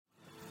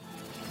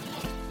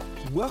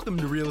Welcome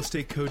to Real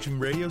Estate Coaching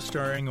Radio,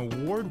 starring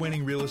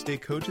award-winning real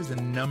estate coaches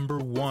and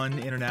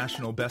 #1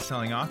 international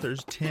best-selling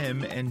authors,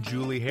 Tim and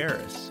Julie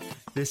Harris.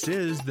 This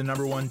is the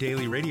 #1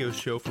 daily radio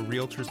show for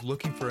realtors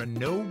looking for a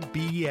no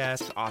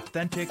BS,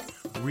 authentic,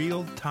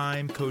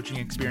 real-time coaching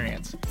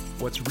experience.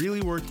 What's really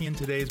working in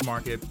today's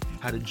market,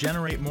 how to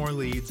generate more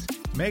leads,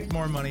 make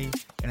more money,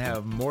 and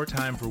have more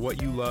time for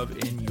what you love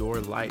in your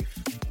life.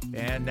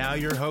 And now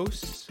your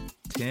hosts,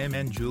 Tim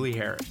and Julie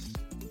Harris.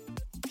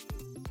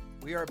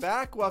 We are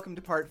back. Welcome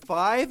to part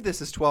 5.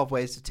 This is 12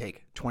 ways to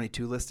take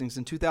 22 listings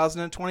in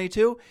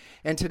 2022.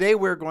 And today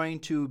we're going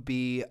to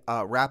be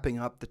wrapping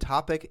up the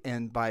topic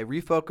and by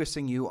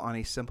refocusing you on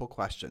a simple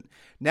question.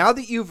 Now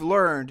that you've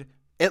learned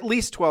at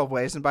least 12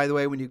 ways, and by the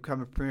way, when you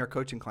become a Premier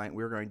Coaching client,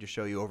 we're going to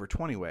show you over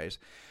 20 ways.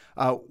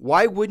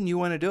 Why wouldn't you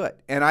want to do it?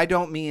 And I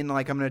don't mean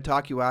like I'm going to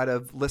talk you out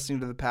of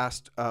listening to the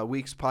past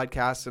week's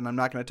podcasts, and I'm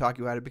not going to talk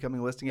you out of becoming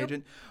a listing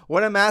agent.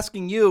 What I'm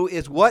asking you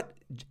is what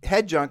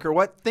head junk or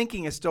what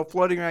thinking is still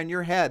floating around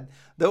your head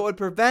that would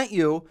prevent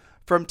you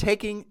from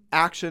taking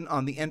action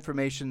on the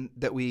information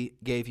that we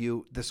gave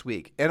you this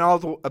week. And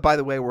by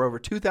the way, we're over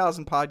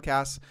 2,000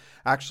 podcasts.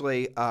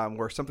 Actually,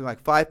 we're something like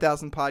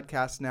 5,000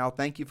 podcasts now.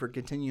 Thank you for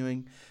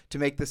continuing to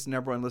make this the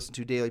 #1 listen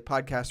to daily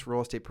podcast for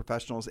real estate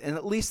professionals in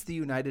at least the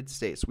United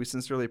States. We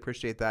sincerely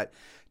appreciate that.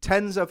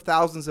 Tens of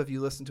thousands of you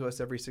listen to us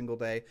every single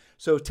day.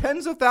 So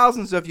tens of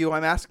thousands of you,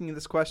 I'm asking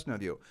this question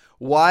of you.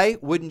 Why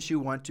wouldn't you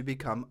want to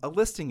become a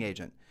listing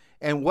agent?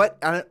 And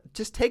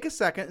just take a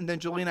second, and then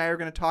Julie and I are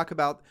going to talk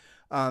about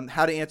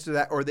how to answer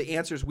that, or the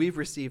answers we've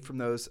received from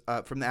those,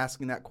 from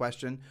asking that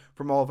question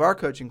from all of our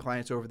coaching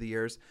clients over the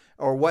years,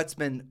 or what's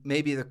been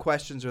maybe the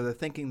questions or the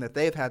thinking that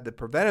they've had that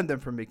prevented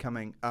them from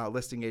becoming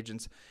listing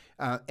agents.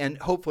 And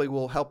hopefully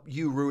we'll help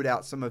you root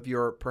out some of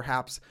your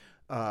perhaps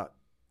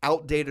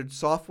outdated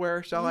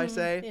software, shall I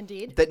say?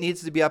 Indeed. That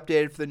needs to be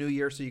updated for the new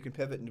year so you can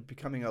pivot into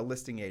becoming a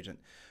listing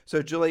agent.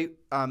 So Julie,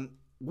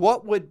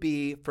 what would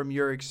be, from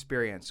your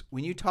experience,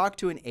 when you talk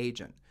to an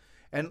agent,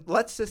 and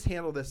let's just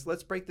handle this.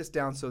 Let's break this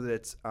down so that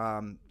it's,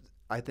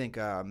 I think,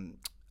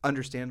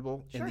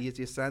 understandable in the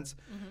easiest sense.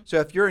 Mm-hmm. So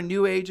if you're a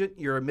new agent,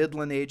 you're a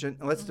Midland agent,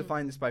 and let's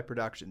define this by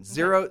production.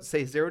 Zero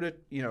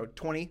to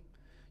 20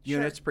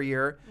 units per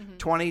year,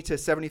 20 to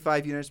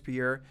 75 units per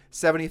year,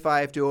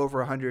 75 to over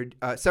 100,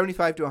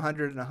 75 to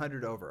 100, and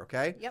 100 over.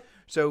 Okay. Yep.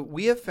 So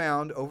we have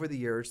found over the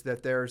years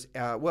that there's,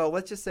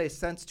 let's just say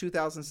since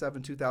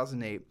 2007,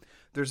 2008,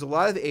 there's a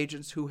lot of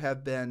agents who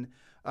have been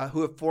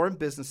who have formed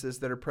businesses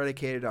that are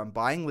predicated on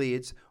buying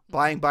leads,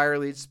 buying buyer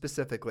leads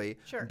specifically,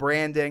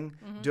 branding,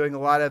 doing a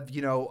lot of,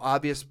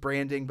 obvious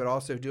branding, but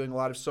also doing a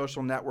lot of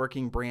social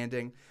networking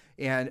branding.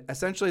 And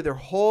essentially their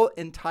whole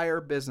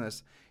entire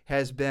business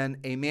has been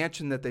a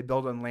mansion that they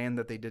built on land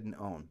that they didn't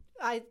own.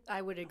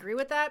 I would agree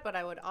with that, but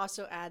I would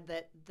also add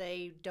that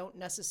they don't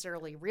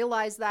necessarily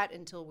realize that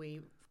until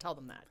we tell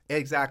them that.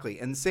 Exactly.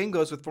 And the same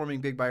goes with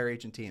forming big buyer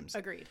agent teams.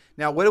 Agreed.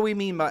 Now, what do we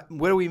mean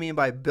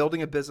by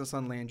building a business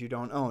on land you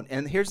don't own?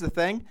 And here's the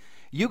thing.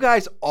 You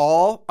guys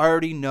all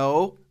already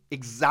know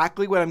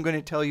exactly what I'm going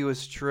to tell you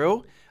is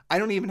true. I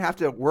don't even have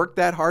to work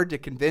that hard to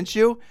convince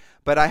you,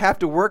 but I have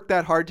to work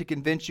that hard to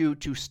convince you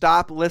to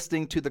stop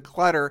listening to the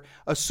clutter,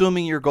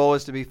 assuming your goal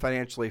is to be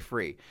financially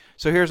free.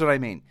 So here's what I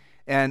mean.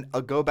 And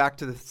I'll go back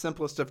to the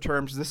simplest of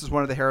terms. This is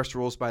one of the Harris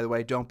rules, by the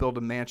way. Don't build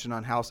a mansion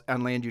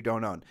on land you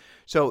don't own.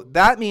 So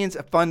that means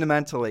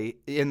fundamentally,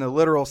 in the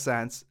literal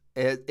sense,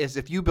 is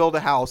if you build a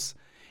house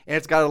and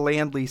it's got a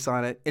land lease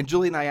on it. And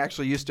Julie and I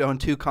actually used to own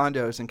 2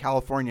 condos in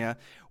California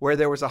where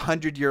there was a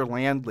 100-year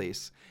land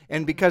lease.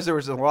 And because there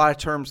was a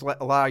lot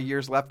of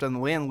years left on the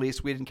land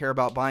lease, we didn't care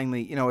about buying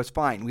it's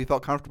fine. We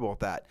felt comfortable with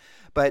that.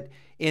 But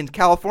in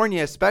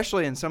California,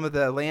 especially, and some of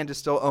the land is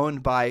still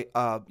owned by,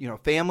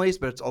 families,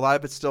 but a lot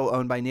of it's still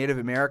owned by Native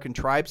American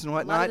tribes and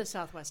whatnot. A lot of the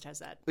Southwest has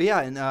that.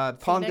 Yeah, and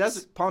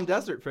Palm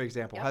Desert, for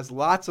example, has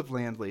lots of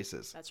land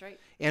leases. That's right.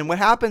 And what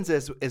happens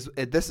is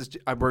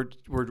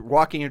we're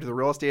walking into the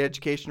real estate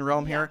education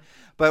realm here.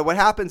 But what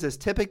happens is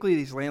typically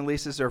these land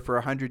leases are for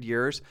 100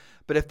 years.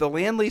 But if the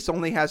land lease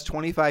only has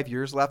 25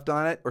 years left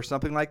on it or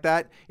something like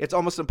that, it's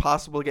almost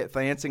impossible to get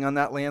financing on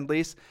that land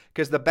lease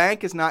because the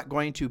bank is not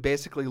going to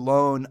basically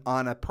loan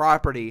on a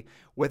property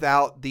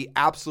without the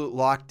absolute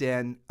locked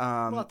in.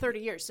 30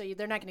 years. So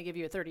they're not going to give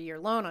you a 30-year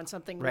loan on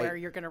something where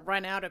you're going to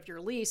run out of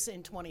your lease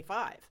in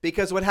 25.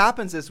 Because what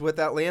happens is with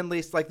that land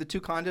lease, like the 2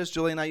 condos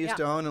Julie and I used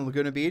to own in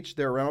Laguna Beach,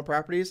 they're rental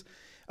properties.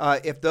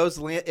 If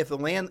the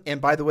land, and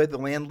by the way, the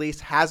land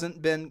lease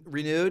hasn't been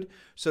renewed,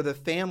 so the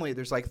family,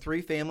 there's like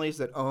 3 families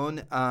that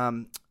own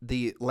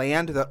the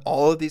land that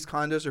all of these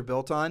condos are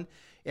built on.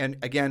 And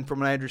again, from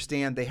what I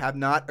understand, they have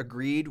not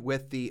agreed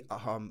with the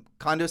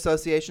condo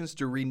associations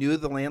to renew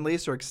the land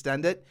lease or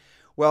extend it.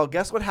 Well,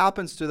 guess what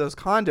happens to those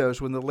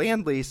condos when the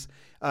land lease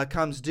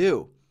comes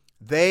due?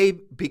 They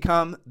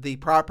become the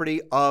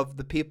property of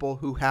the people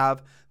who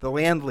have the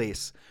land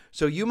lease.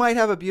 So you might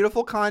have a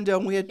beautiful condo,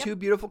 and we had two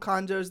beautiful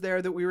condos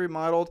there that we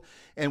remodeled,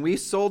 and we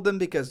sold them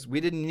because we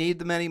didn't need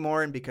them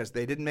anymore and because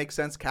they didn't make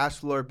sense cash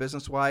flow or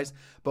business-wise.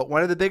 But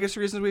one of the biggest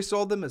reasons we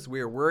sold them is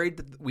we were worried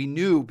that we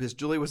knew, because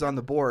Julie was on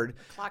the board.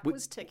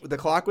 The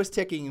clock was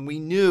ticking, and we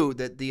knew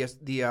that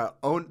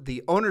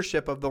the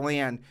ownership of the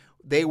land,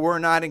 they were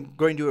not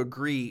going to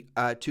agree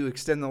to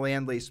extend the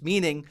land lease,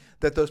 meaning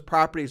that those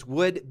properties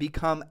would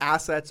become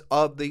assets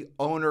of the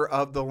owner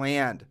of the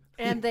land.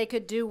 And they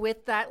could do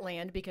with that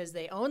land, because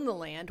they own the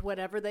land,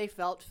 whatever they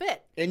felt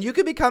fit. And you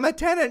could become a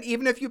tenant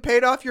even if you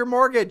paid off your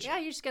mortgage. Yeah,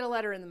 you just get a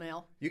letter in the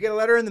mail. You get a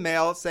letter in the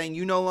mail saying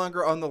you no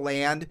longer own the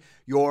land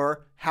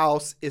your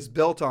house is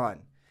built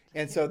on.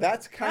 And so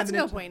that's kind of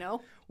no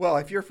bueno. Well,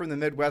 if you're from the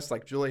Midwest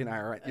like Julie and I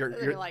are,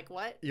 you're like,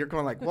 what? You're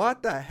going like,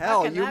 what the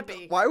hell? How can that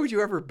be? Why would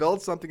you ever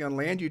build something on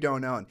land you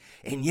don't own?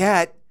 And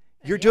yet,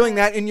 you're doing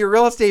that in your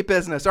real estate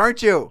business,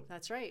 aren't you?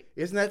 That's right.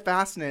 Isn't that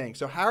fascinating?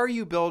 So how are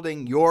you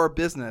building your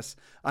business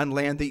on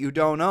land that you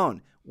don't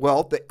own?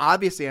 Well, the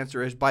obvious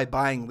answer is by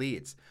buying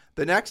leads.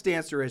 The next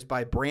answer is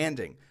by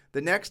branding. The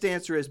next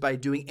answer is by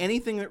doing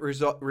anything that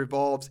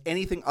revolves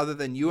anything other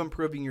than you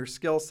improving your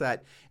skill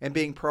set and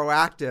being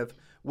proactive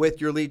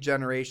with your lead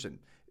generation.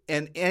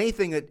 And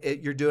anything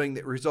that you're doing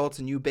that results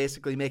in you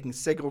basically making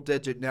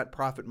single-digit net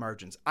profit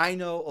margins. I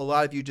know a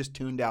lot of you just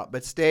tuned out,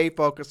 but stay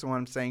focused on what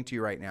I'm saying to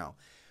you right now.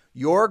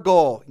 Your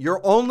goal,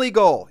 your only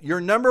goal, your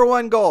number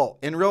one goal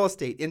in real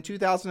estate in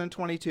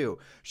 2022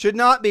 should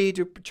not be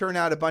to churn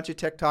out a bunch of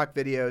TikTok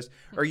videos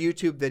or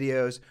YouTube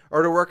videos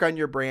or to work on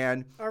your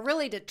brand. Or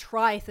really to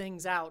try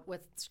things out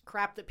with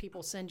crap that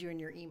people send you in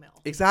your email.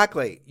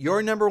 Exactly.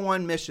 Your number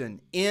one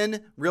mission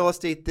in real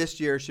estate this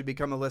year should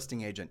become a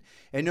listing agent.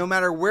 And no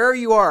matter where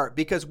you are,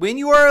 because when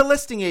you are a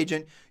listing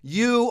agent,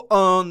 you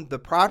own the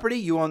property,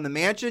 you own the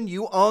mansion,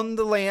 you own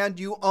the land,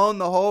 you own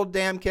the whole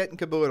damn kit and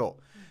caboodle.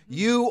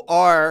 You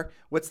are,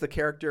 what's the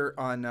character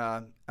on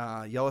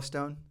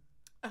Yellowstone?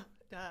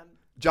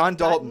 John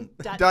Dalton.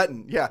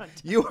 Dutton. Yeah. Dutton.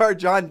 You are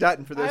John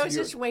Dutton for those of you. I was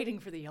just waiting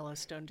for the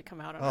Yellowstone to come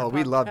out on our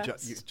we love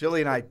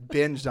Julie and I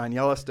binged on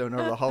Yellowstone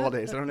over the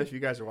holidays. I don't know if you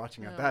guys are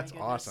watching that. That's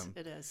awesome.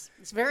 It is.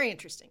 It's very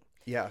interesting.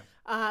 Yeah.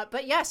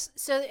 But yes,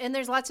 so, and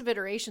there's lots of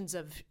iterations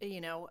of,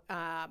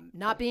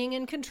 not being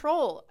in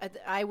control.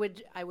 I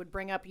would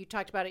bring up, you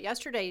talked about it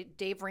yesterday,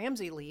 Dave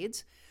Ramsey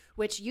leads,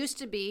 which used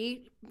to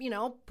be,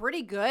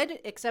 pretty good,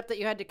 except that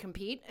you had to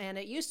compete. And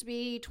it used to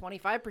be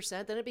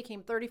 25%, then it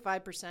became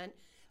 35%.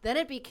 Then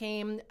it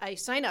became a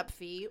sign-up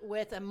fee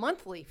with a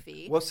monthly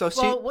fee.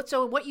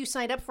 So what you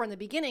signed up for in the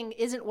beginning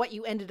isn't what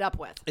you ended up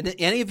with. And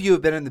any of you who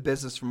have been in the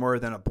business for more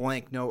than a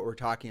blink know what we're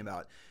talking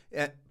about.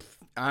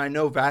 I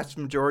know vast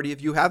majority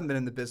of you haven't been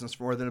in the business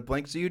for more than a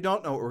blink, so you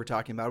don't know what we're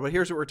talking about. But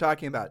here's what we're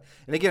talking about.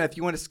 And again, if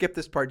you want to skip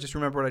this part, just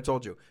remember what I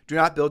told you. Do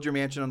not build your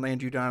mansion on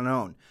land you don't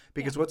own.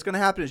 Because what's going to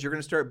happen is you're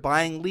going to start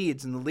buying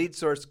leads, and the lead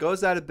source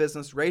goes out of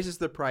business, raises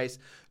the price,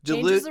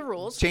 changes the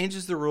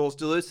rules,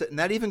 dilutes it. And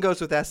that even goes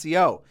with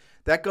SEO.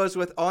 That goes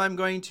with, I'm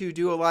going to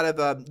do a lot of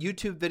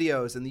YouTube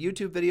videos, and the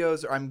YouTube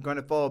videos I'm going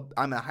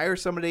to hire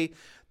somebody.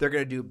 They're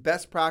going to do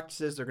best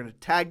practices. They're going to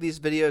tag these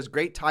videos,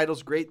 great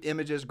titles, great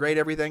images, great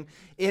everything,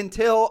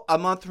 until a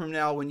month from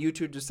now when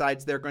YouTube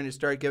decides they're going to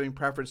start giving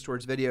preference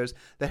towards videos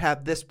that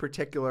have this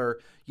particular,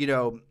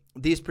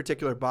 these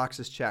particular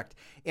boxes checked.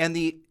 And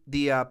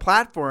the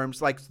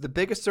platforms, like the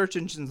biggest search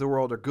engines in the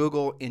world are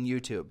Google and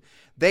YouTube.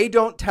 They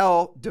don't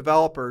tell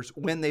developers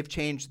when they've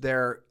changed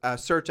their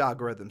search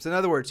algorithms. In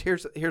other words,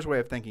 here's a way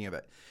of thinking of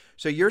it.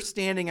 So you're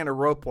standing in a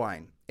rope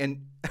line,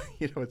 and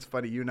it's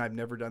funny, you and I have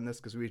never done this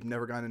because we've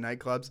never gone to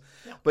nightclubs,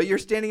 but you're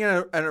standing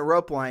in a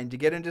rope line to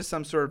get into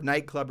some sort of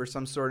nightclub or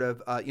some sort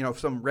of,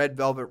 some red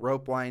velvet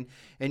rope line,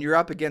 and you're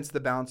up against the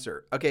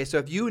bouncer. Okay, so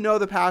if you know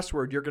the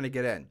password, you're going to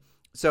get in.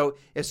 So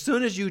as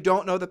soon as you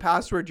don't know the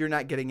password, you're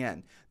not getting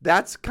in.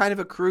 That's kind of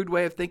a crude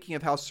way of thinking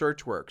of how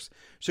search works.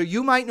 So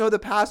you might know the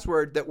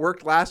password that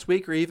worked last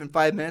week or even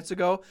 5 minutes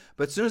ago,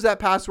 but as soon as that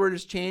password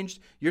is changed,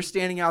 you're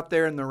standing out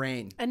there in the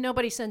rain. And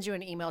nobody sends you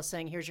an email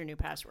saying, here's your new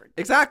password.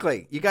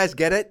 Exactly. You guys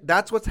get it?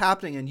 That's what's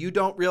happening, and you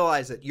don't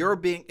realize it.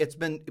 It's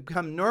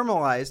become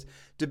normalized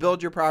to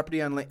build your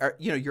property on,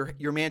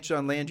 your mansion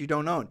on land you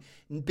don't own,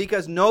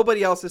 because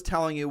nobody else is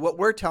telling you what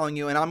we're telling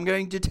you, and I'm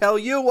going to tell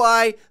you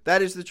why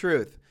that is the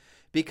truth.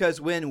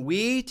 Because when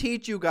we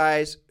teach you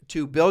guys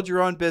to build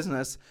your own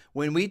business,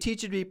 when we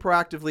teach you to be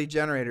proactive lead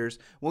generators,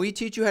 when we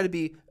teach you how to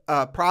be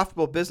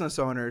profitable business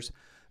owners,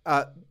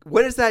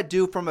 what does that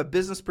do from a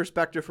business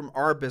perspective, from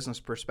our business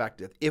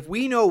perspective? If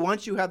we know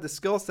once you have the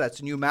skill sets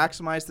and you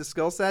maximize the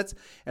skill sets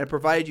and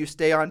provided you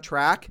stay on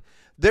track,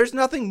 there's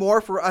nothing more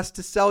for us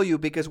to sell you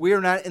because we are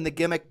not in the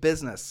gimmick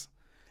business.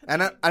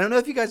 And I don't know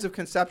if you guys have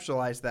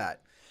conceptualized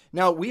that.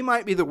 Now, we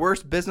might be the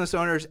worst business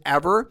owners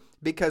ever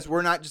because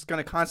we're not just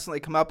going to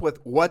constantly come up with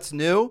what's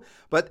new,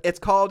 but it's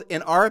called,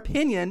 in our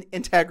opinion,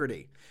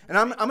 integrity. And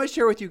I'm going to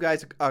share with you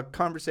guys a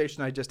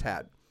conversation I just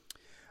had.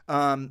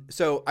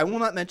 So I will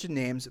not mention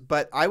names,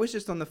 but I was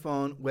just on the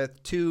phone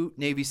with 2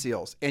 Navy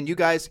SEALs. And you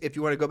guys, if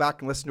you want to go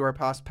back and listen to our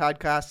past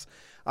podcasts,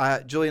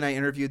 Julie and I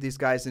interviewed these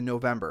guys in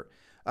November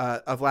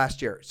of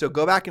last year. So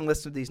go back and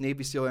listen to these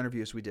Navy SEAL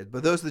interviews we did.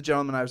 But those are the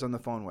gentlemen I was on the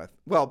phone with.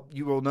 Well,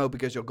 you will know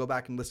because you'll go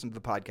back and listen to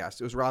the podcast.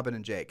 It was Robin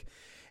and Jake.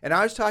 And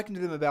I was talking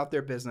to them about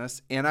their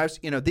business. And I was,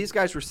 these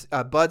guys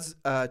were BUD/S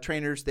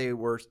trainers. They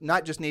were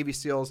not just Navy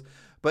SEALs,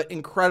 but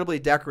incredibly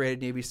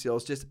decorated Navy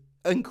SEALs, just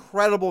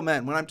incredible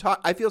men. When I'm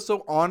I feel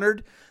so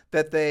honored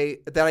that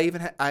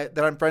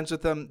I'm friends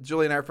with them.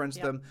 Julie and I are friends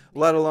with them,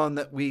 let alone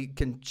that we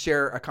can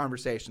share a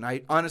conversation.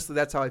 Honestly,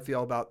 that's how I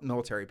feel about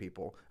military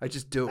people. I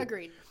just do.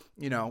 Agreed.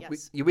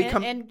 Yes.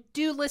 And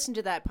do listen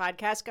to that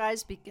podcast,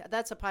 guys.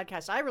 That's a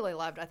podcast I really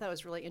loved. I thought it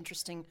was really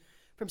interesting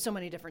from so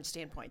many different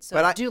standpoints.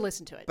 So do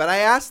listen to it. But I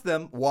asked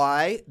them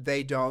why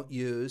they don't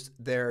use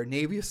their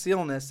Navy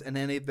SEALness in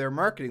any of their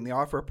marketing. They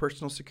offer a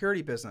personal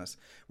security business,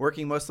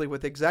 working mostly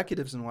with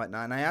executives and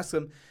whatnot. And I asked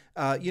them,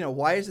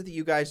 why is it that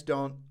you guys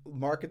don't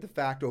market the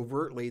fact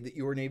overtly that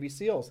you were Navy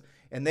SEALs?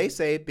 And they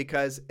say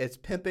because it's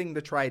pimping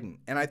the trident.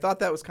 And I thought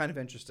that was kind of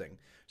interesting.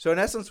 So in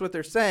essence, what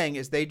they're saying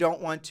is they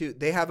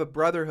have a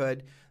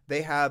brotherhood,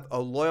 they have a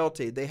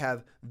loyalty, they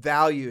have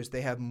values,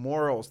 they have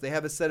morals, they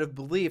have a set of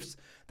beliefs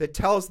that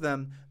tells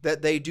them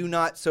that they do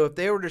not. So if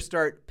they were to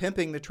start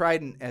pimping the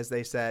trident, as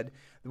they said,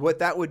 what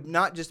that would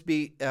not just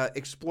be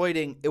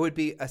exploiting, it would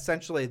be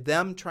essentially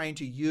them trying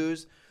to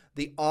use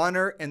the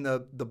honor and the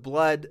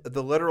blood,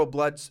 the literal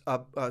blood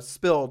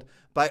spilled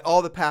by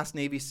all the past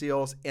Navy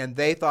SEALs, and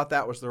they thought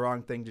that was the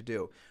wrong thing to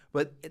do.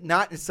 But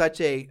not in such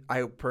a,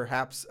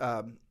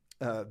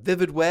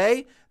 vivid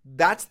way.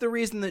 That's the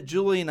reason that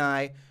Julie and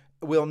I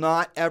will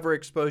not ever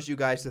expose you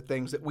guys to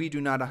things that we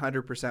do not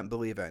 100%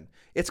 believe in.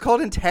 It's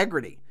called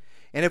integrity.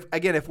 And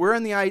if we're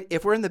in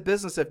the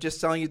business of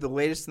just selling you the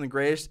latest and the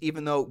greatest,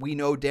 even though we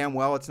know damn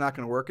well it's not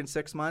going to work in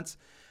 6 months,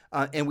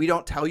 and we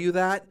don't tell you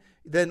that,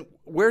 then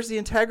where's the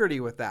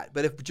integrity with that?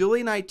 But if Julie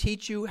and I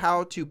teach you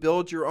how to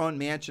build your own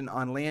mansion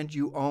on land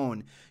you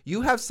own,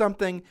 you have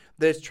something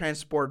that is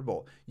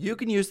transportable. You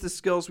can use the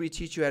skills we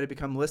teach you how to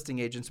become listing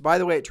agents. By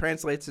the way, it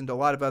translates into a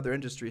lot of other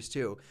industries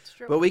too. It's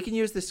true. But we can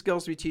use the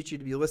skills we teach you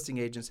to be listing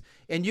agents.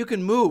 And you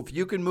can move.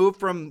 You can move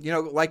from,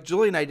 like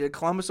Julie and I did,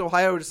 Columbus,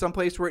 Ohio, to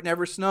someplace where it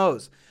never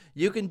snows.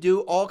 You can do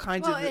all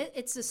kinds of...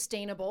 It's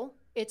sustainable.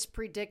 It's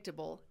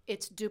predictable.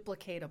 It's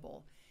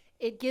duplicatable.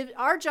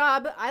 Our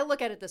job, I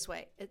look at it this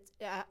way.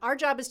 Our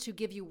job is to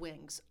give you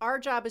wings. Our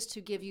job is to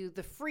give you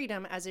the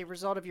freedom as a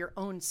result of your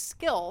own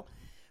skill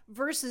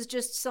versus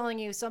just selling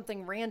you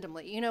something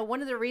randomly.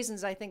 One of the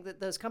reasons I think that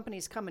those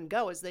companies come and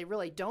go is they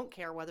really don't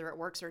care whether it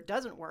works or it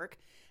doesn't work.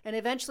 And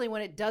eventually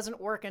when it doesn't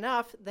work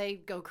enough, they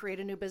go create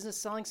a new business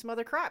selling some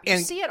other crap. You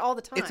see it all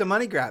the time. It's a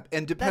money grab.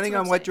 And depending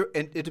on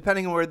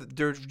depending on where the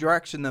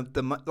direction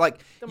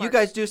you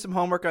guys do some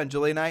homework on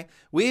Julie and I.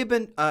 We've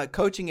been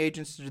coaching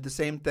agents to do the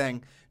same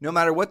thing, no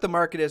matter what the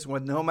market is,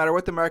 no matter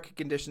what the market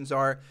conditions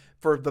are,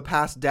 for the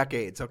past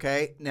decades.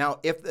 Okay. Now,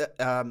 if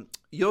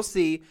you'll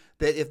see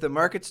that if the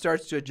market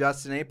starts to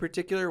adjust in any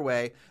particular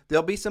way,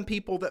 there'll be some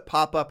people that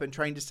pop up and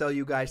trying to sell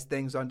you guys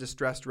things on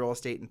distressed real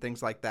estate and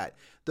things like that.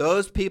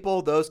 Those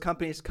people, those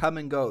companies come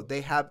and go.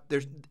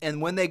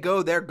 And when they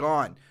go, they're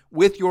gone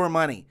with your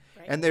money.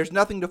 Right. And there's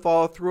nothing to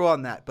follow through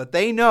on that. But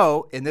they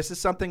know, and this is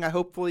something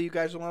hopefully you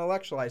guys will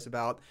intellectualize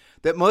about,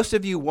 that most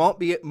of you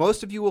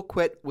will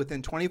quit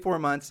within 24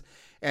 months,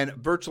 and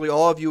virtually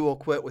all of you will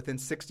quit within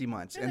 60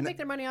 months. And they make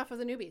their money off of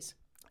the newbies.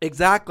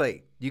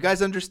 Exactly. You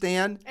guys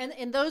understand?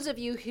 And those of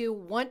you who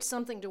want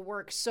something to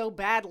work so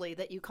badly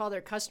that you call their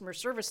customer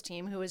service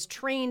team, who is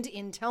trained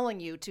in telling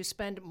you to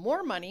spend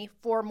more money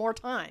for more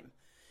time.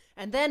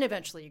 And then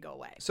eventually you go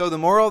away. So the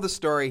moral of the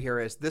story here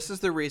is this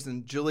is the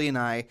reason Julie and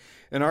I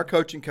and our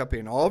coaching company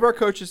and all of our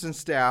coaches and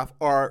staff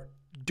are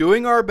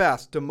doing our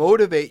best to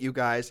motivate you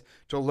guys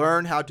to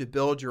learn how to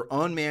build your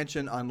own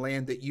mansion on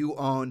land that you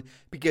own,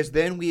 because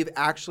then we've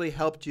actually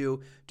helped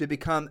you to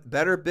become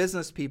better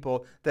business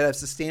people that have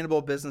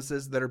sustainable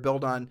businesses that are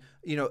built on,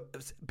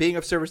 being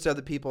of service to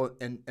other people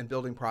and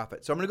building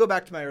profit. So I'm going to go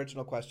back to my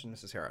original question,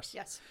 Mrs. Harris.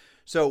 Yes.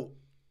 So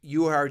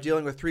you are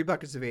dealing with 3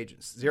 buckets of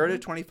agents, 0 to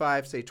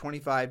 25, say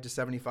 25 to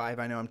 75.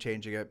 I know I'm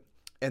changing it,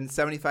 and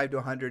 75 to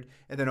 100,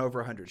 and then over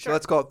 100. Sure. So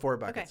let's call it 4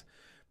 buckets. Okay.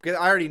 Because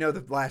I already know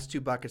the last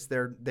 2 buckets,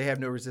 they have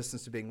no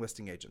resistance to being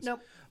listing agents. Nope.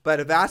 But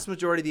a vast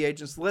majority of the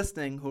agents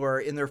listing who are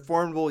in their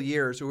formidable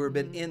years, who have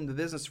been in the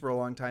business for a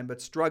long time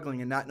but struggling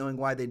and not knowing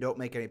why they don't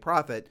make any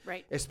profit,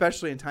 right,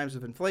 especially in times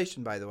of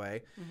inflation, by the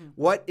way,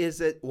 why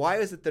is it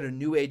that a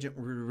new agent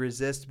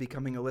resists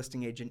becoming a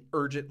listing agent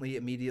urgently,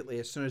 immediately,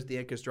 as soon as the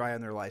ink is dry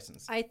on their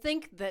license? I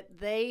think that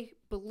they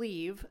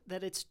believe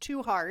that it's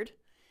too hard,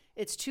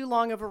 it's too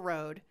long of a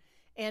road,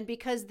 and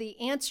because the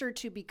answer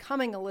to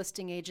becoming a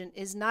listing agent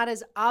is not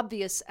as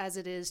obvious as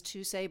it is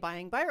to, say,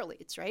 buying buyer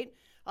leads, right?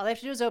 All they have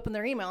to do is open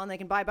their email and they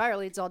can buy buyer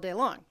leads all day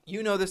long.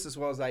 You know this as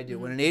well as I do.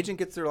 When an agent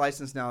gets their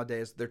license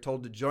nowadays, they're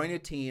told to join a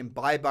team,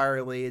 buy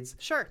buyer leads,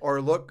 Sure.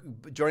 or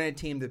join a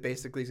team that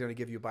basically is going to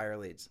give you buyer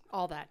leads.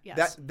 All that,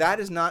 yes.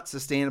 That is not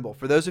sustainable.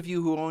 For those of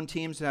you who own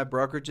teams and have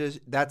brokerages,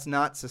 that's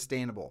not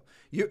sustainable.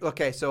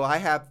 So I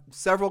have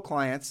several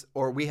clients,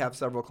 or we have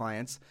several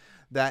clients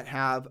that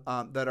have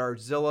that are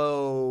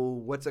Zillow.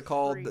 What's it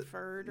called?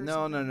 Preferred or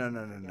No.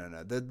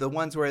 The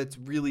ones where it's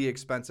really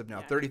expensive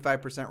now.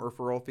 35%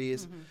 referral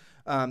fees.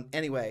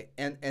 Anyway,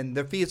 and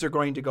the fees are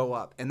going to go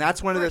up, and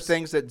that's one of the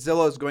things that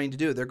Zillow is going to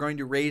do. They're going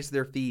to raise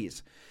their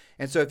fees.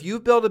 And so if you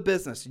build a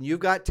business and you've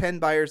got 10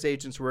 buyers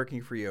agents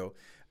working for you,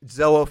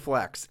 Zillow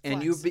Flex,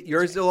 and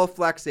you're a Zillow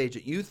Flex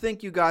agent, you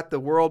think you got the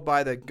world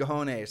by the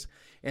cojones,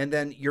 and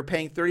then you're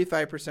paying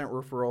 35%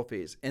 referral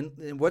fees.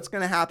 And what's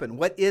going to happen?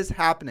 What is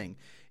happening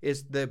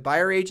is the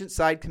buyer agent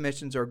side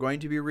commissions are going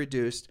to be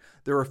reduced.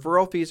 The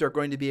referral fees are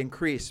going to be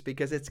increased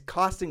because it's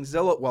costing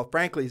Zillow. Well,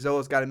 frankly,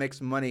 Zillow's got to make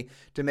some money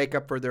to make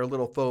up for their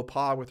little faux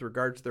pas with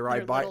regards to their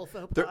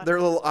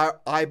little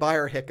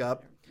iBuyer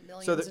hiccup.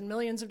 Millions and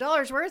millions of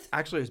dollars worth.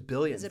 Actually, it was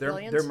billions.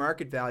 Their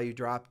market value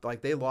dropped.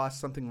 Like they lost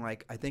something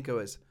like, I think it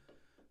was,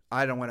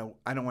 I don't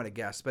want to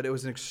guess, but it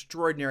was an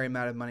extraordinary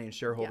amount of money in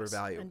shareholder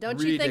value. And don't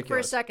you think for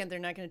a second they're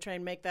not going to try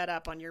and make that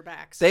up on your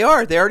backs? They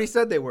are. They already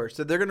said they were.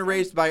 So they're going to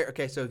raise buyer.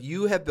 Okay, so if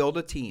you have built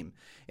a team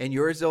and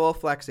you're a Zillow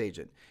Flex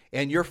agent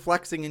and you're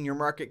flexing in your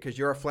market because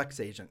you're a Flex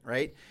agent,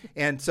 right?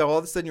 And so all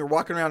of a sudden you're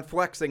walking around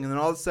flexing, and then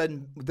all of a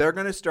sudden they're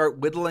going to start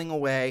whittling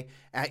away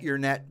at your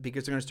net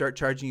because they're going to start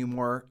charging you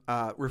more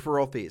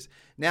referral fees.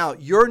 Now,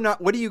 you're not.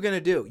 What are you going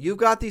to do? You've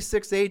got these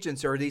 6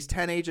 agents or these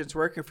 10 agents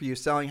working for you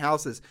selling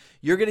houses.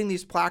 You're getting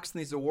these plaques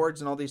and these awards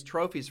and all these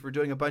trophies for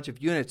doing a bunch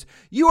of units.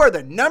 You are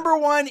the number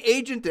one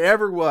agent that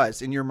ever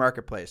was in your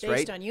marketplace, right?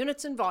 Based on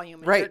units and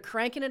volume, and right. You're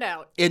cranking it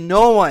out. And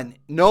no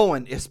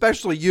one,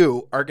 especially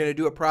you, are going to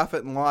do a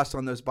profit and loss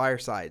on those buyer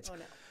sides. Oh,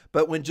 no.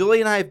 But when Julie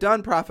and I have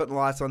done profit and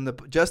loss on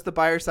just the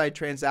buyer side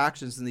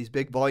transactions in these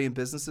big volume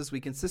businesses,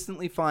 we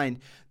consistently find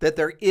that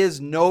there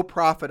is no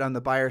profit on the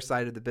buyer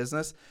side of the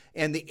business.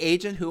 And the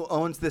agent who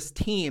owns this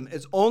team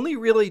is only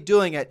really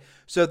doing it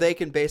so they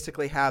can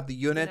basically have the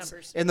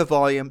units and the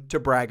volume to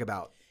brag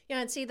about.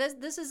 Yeah, and see,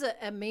 this is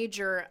a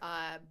major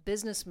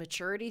business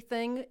maturity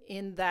thing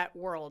in that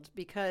world,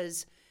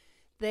 because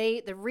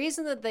the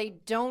reason that they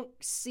don't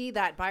see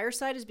that buyer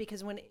side is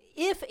because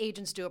if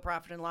agents do a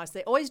profit and loss,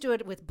 they always do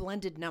it with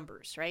blended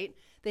numbers, right?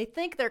 They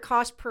think their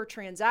cost per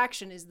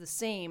transaction is the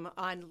same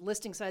on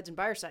listing sides and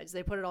buyer sides.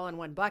 They put it all in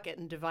one bucket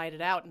and divide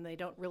it out, and they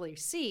don't really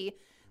see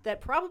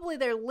that probably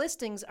their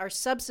listings are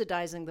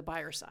subsidizing the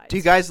buyer side. Do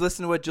you guys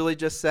listen to what Julie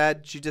just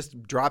said? She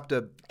just dropped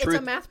a truth. It's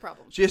a math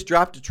problem. She just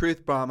dropped a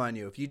truth bomb on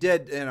you. If you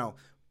did,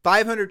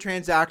 500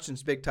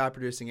 transactions, big top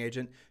producing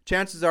agent,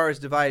 chances are it's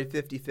divided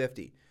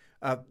 50-50.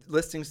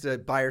 Listings to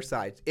buyer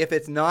sides. If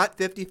it's not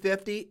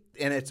 50-50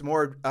 and it's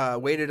more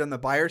weighted on the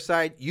buyer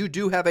side, you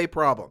do have a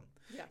problem.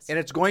 Yes. And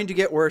it's going to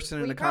get worse in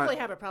an economy. You probably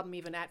have a problem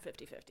even at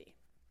 50-50.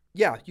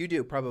 Yeah, you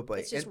do probably.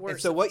 It's just worse.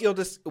 And so what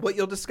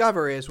you'll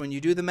discover is when you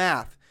do the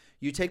math,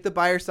 you take the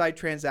buyer side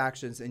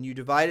transactions and you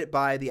divide it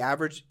by the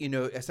average,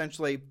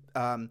 essentially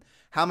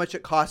how much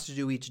it costs to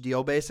do each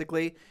deal,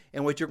 basically.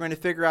 And what you're going to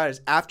figure out is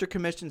after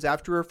commissions,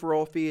 after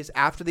referral fees,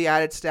 after the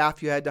added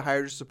staff you had to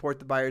hire to support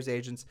the buyer's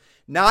agents,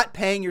 not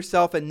paying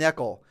yourself a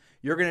nickel,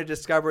 you're going to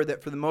discover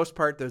that for the most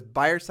part, those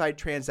buyer side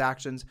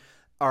transactions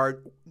are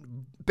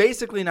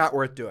basically not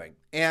worth doing.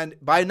 And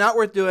by not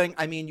worth doing,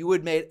 I mean you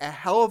would make a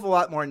hell of a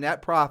lot more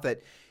net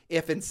profit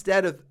if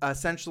instead of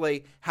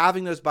essentially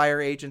having those buyer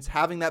agents,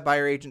 having that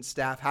buyer agent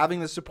staff, having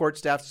the support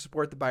staff to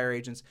support the buyer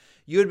agents,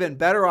 you would have been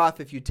better off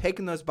if you'd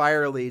taken those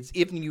buyer leads,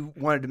 even if you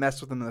wanted to mess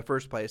with them in the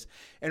first place,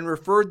 and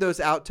referred those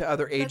out to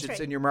other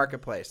agents in your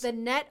marketplace. The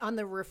net on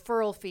the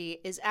referral fee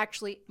is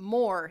actually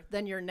more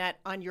than your net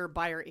on your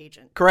buyer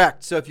agent.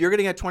 Correct. So if you're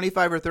getting a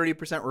 25 or 30%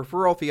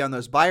 referral fee on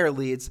those buyer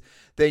leads,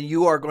 then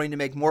you are going to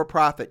make more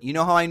profit. You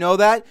know how I know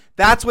that?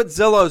 That's what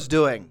Zillow's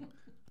doing.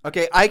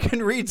 Okay, I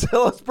can read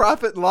Zillow's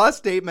profit and loss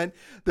statement,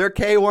 their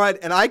K1,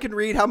 and I can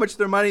read how much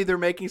their money they're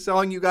making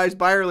selling you guys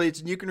buyer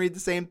leads, and you can read the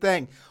same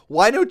thing.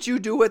 Why don't you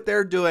do what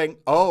they're doing?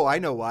 Oh, I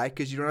know why,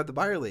 because you don't have the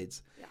buyer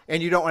leads. Yeah.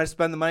 And you don't want to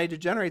spend the money to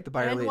generate the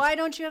buyer leads. And why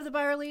don't you have the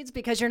buyer leads?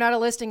 Because you're not a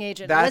listing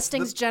agent.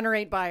 Listings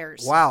generate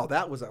buyers. Wow,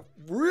 that was a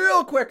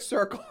real quick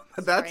circle.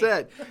 That's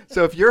it.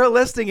 So if you're a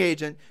listing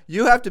agent,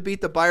 you have to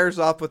beat the buyers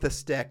off with a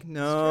stick.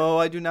 No,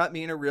 I do not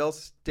mean a real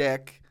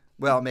stick.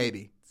 Well,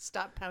 maybe.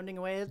 Stop pounding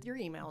away at your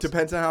emails.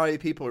 Depends on how many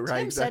people are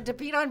writing. Tim said to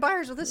beat on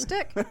buyers with a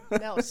stick.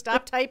 No,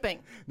 stop typing.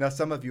 Now,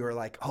 some of you are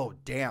like, oh,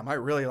 damn, I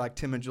really like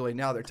Tim and Julie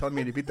now. They're telling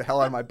me to beat the hell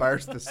out of my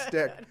buyers with a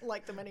stick. I don't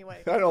like them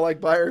anyway. I don't like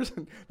buyers.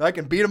 I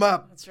can beat them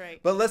up. That's right.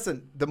 But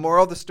listen, the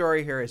moral of the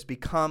story here is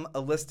become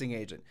a listing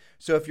agent.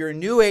 So if you're a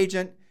new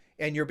agent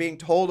and you're being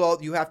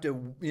told you have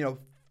to,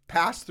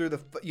 pass through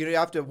you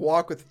have to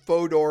walk with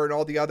Fodor and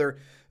all the other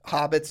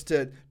hobbits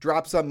to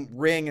drop some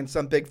ring in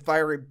some big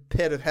fiery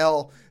pit of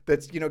hell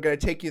that's going to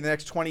take you the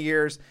next 20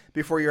 years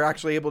before you're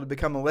actually able to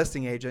become a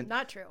listing agent.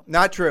 Not true.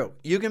 Not true.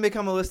 You can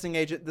become a listing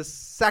agent the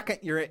second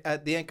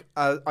the ink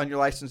on your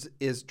license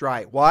is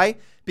dry. Why?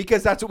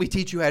 Because that's what we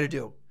teach you how to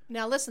do.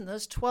 Now listen,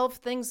 those 12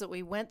 things that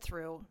we went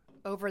through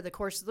over the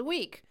course of the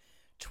week,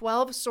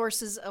 12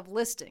 sources of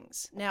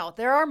listings. Now,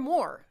 there are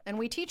more, and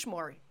we teach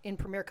more in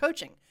Premier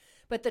Coaching,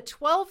 but the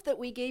 12 that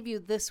we gave you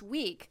this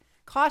week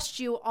cost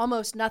you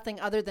almost nothing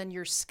other than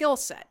your skill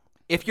set.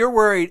 If you're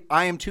worried,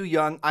 I am too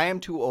young, I am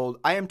too old,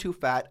 I am too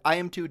fat, I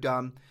am too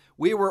dumb,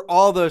 we were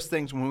all those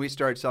things when we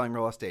started selling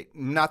real estate,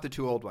 not the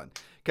too old one.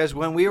 Because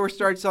when we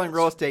started selling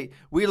real estate,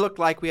 we looked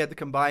like we had the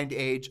combined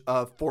age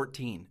of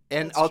 14.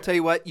 And That's I'll true. tell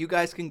you what, you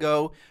guys can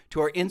go to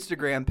our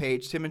Instagram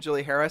page, Tim and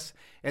Julie Harris,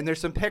 and there's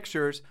some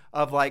pictures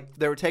of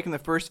they were taken the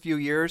first few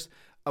years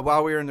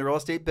while we were in the real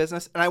estate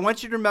business. And I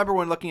want you to remember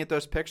when looking at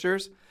those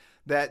pictures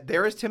that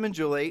there is Tim and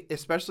Julie,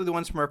 especially the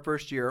ones from our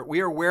first year.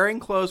 We are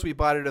wearing clothes we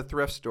bought at a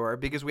thrift store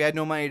because we had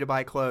no money to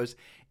buy clothes.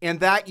 And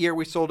that year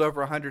we sold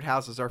over 100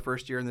 houses our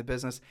first year in the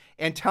business.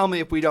 And tell me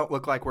if we don't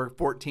look like we're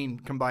 14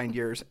 combined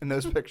years in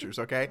those pictures,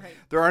 okay? Right.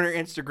 They're on our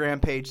Instagram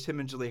page,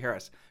 Tim and Julie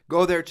Harris.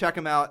 Go there, check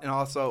them out, and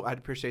also I'd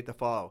appreciate the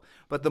follow.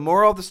 But the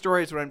moral of the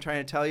story is what I'm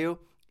trying to tell you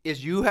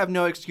is you have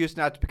no excuse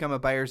not to become a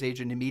buyer's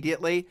agent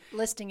immediately.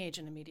 Listing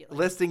agent immediately.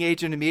 Listing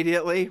agent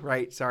immediately.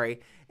 Right,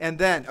 sorry. And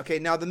then, okay,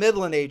 now the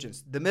Midland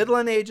agents. The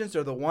Midland agents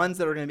are the ones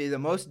that are going to be the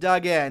most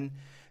dug in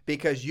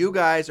because you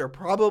guys are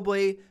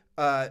probably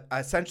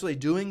essentially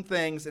doing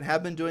things and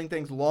have been doing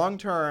things long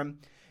term,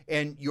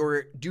 and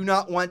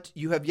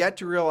you have yet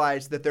to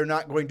realize that they're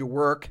not going to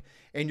work,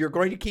 and you're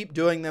going to keep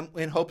doing them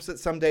in hopes that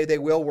someday they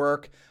will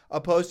work,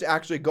 opposed to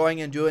actually going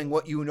and doing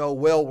what you know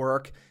will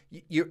work.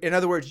 In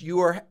other words,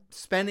 you are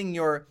spending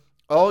you're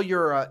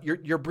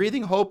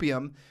breathing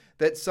hopium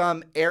that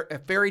some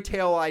fairy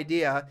tale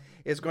idea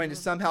is going to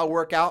somehow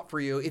work out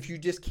for you if you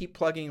just keep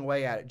plugging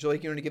away at it. Julie,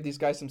 you want to give these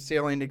guys some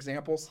salient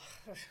examples?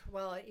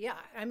 Well, yeah.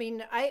 I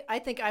mean, I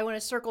think I want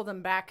to circle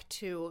them back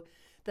to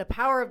the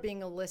power of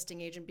being a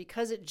listing agent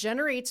because it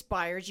generates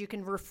buyers. You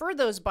can refer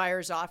those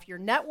buyers off. Your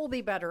net will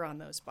be better on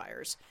those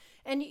buyers.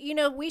 And,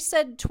 we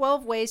said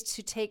 12 ways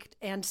to take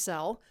and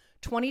sell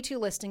 22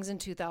 listings in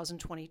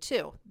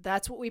 2022.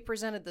 That's what we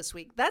presented this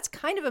week. That's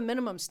kind of a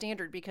minimum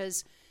standard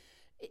because,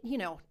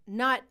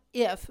 not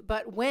if,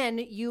 but when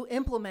you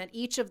implement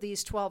each of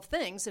these 12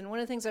 things. And one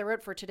of the things I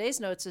wrote for today's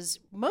notes is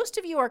most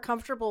of you are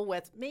comfortable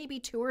with maybe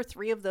 2 or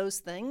 3 of those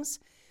things.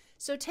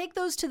 So take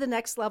those to the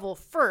next level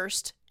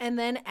first and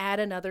then add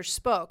another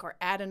spoke or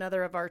add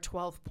another of our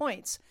 12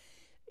 points.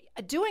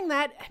 Doing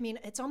that, I mean,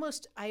 it's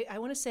almost, I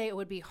want to say it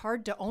would be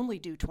hard to only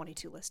do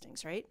 22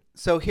 listings, right?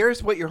 So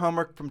here's what your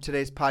homework from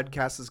today's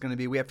podcast is going to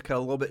be. We have to cut a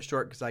little bit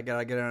short because I got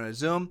to get on a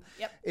Zoom.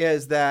 Yep.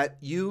 Is that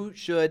you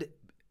should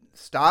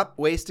stop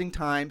wasting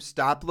time,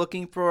 stop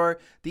looking for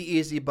the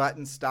easy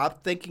button,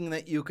 stop thinking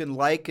that you can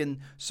like and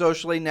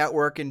socially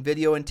network and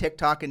video and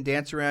TikTok and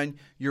dance around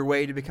your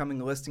way to becoming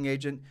a listing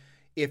agent.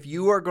 If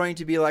you are going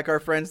to be like our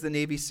friends, the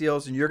Navy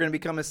SEALs, and you're going to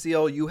become a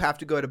SEAL, you have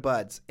to go to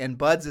BUDS. And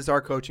BUDS is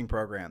our coaching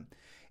program.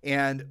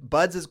 And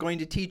BUDS is going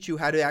to teach you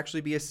how to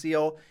actually be a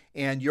SEAL,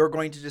 and you're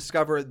going to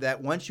discover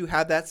that once you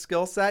have that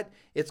skill set,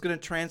 it's going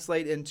to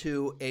translate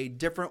into a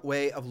different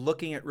way of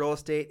looking at real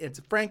estate. It's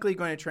frankly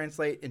going to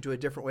translate into a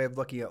different way of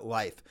looking at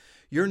life.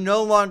 You're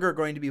no longer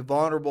going to be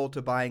vulnerable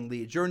to buying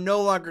leads. You're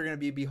no longer going to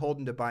be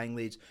beholden to buying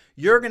leads.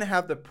 You're going to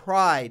have the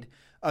pride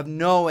of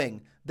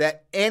knowing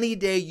that any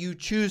day you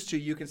choose to,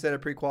 you can set a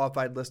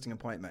pre-qualified listing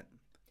appointment.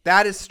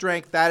 That is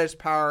strength. That is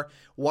power.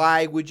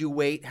 Why would you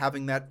wait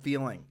having that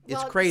feeling?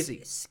 It's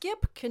crazy.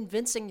 Skip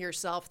convincing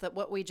yourself that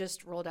what we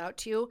just rolled out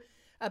to you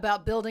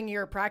about building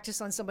your practice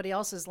on somebody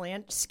else's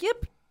land.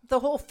 Skip the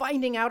whole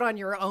finding out on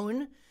your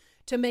own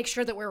to make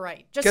sure that we're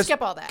right. Just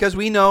skip all that. Because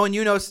we know, and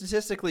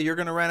statistically, you're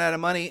going to run out of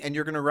money and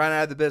you're going to run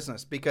out of the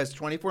business because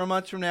 24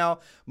 months from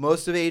now,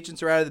 most of the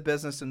agents are out of the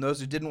business, and those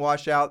who didn't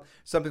wash out,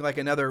 something like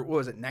another,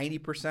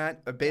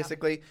 90%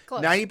 basically?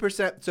 Close.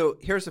 90%. So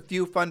here's a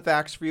few fun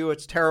facts for you.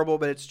 It's terrible,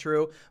 but it's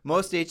true.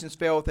 Most agents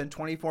fail within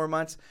 24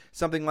 months.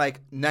 Something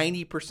like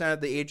 90% of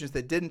the agents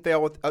that didn't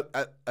fail with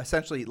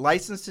essentially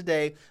licensed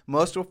today,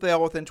 most will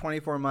fail within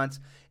 24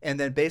 months. And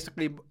then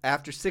basically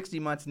after 60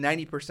 months,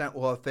 90%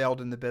 will have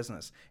failed in the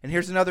business. And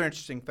here's another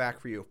interesting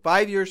fact for you.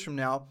 5 years from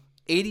now,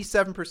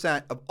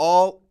 87% of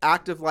all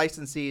active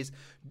licensees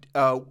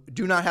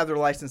do not have their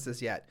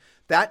licenses yet.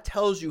 That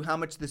tells you how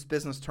much this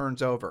business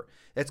turns over.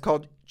 It's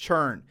called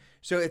churn.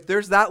 So if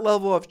there's that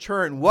level of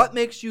churn, what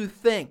makes you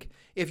think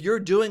if you're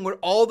doing what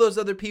all those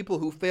other people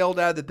who failed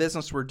out of the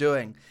business were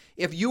doing,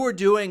 if you were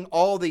doing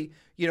all the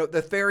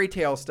fairy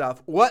tale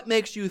stuff, what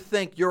makes you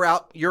think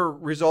your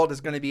result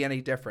is going to be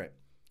any different?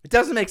 It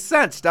doesn't make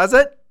sense, does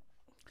it?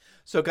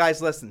 So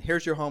guys, listen,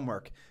 here's your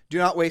homework. Do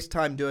not waste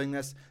time doing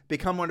this.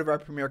 Become one of our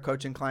Premier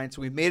Coaching clients.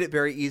 We've made it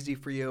very easy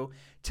for you.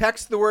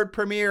 Text the word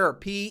Premier,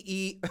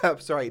 P-R-E-M-I-E-R.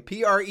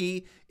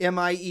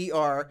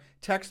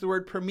 Text the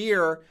word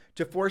Premier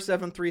to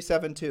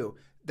 47372.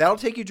 That'll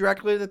take you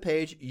directly to the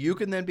page. You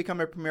can then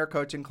become a Premier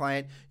Coaching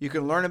client. You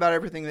can learn about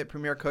everything that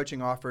Premier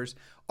Coaching offers.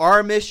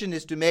 Our mission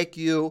is to make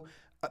you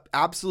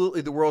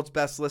absolutely the world's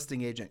best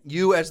listing agent.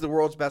 You as the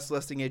world's best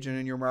listing agent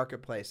in your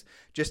marketplace.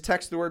 Just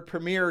text the word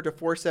Premier to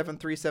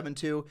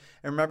 47372.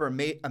 And remember,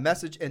 a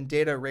message and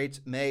data rates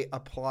may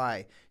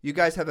apply. You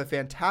guys have a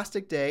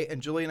fantastic day,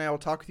 and Julie and I will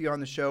talk with you on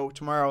the show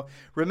tomorrow.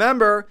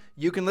 Remember,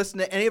 you can listen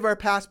to any of our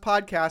past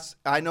podcasts.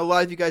 I know a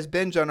lot of you guys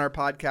binge on our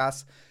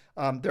podcasts.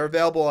 They're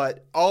available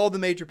at all the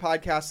major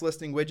podcast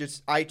listening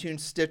widgets: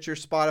 iTunes, Stitcher,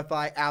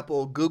 Spotify,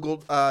 Apple,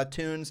 Google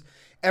Tunes,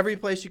 every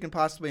place you can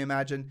possibly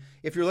imagine.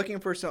 If you're looking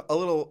for a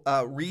little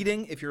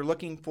reading, if you're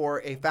looking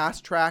for a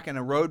fast track and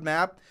a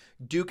roadmap,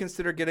 do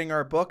consider getting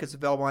our book. It's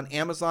available on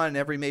Amazon and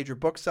every major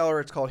bookseller.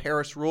 It's called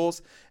Harris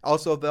Rules,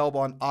 also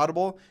available on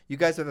Audible. You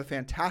guys have a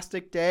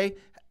fantastic day,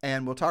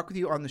 and we'll talk with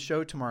you on the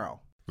show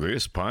tomorrow.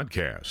 This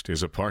podcast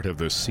is a part of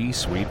the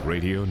C-Suite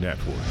Radio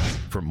Network.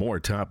 For more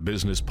top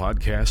business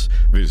podcasts,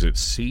 visit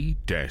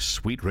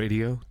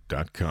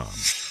c-suiteradio.com.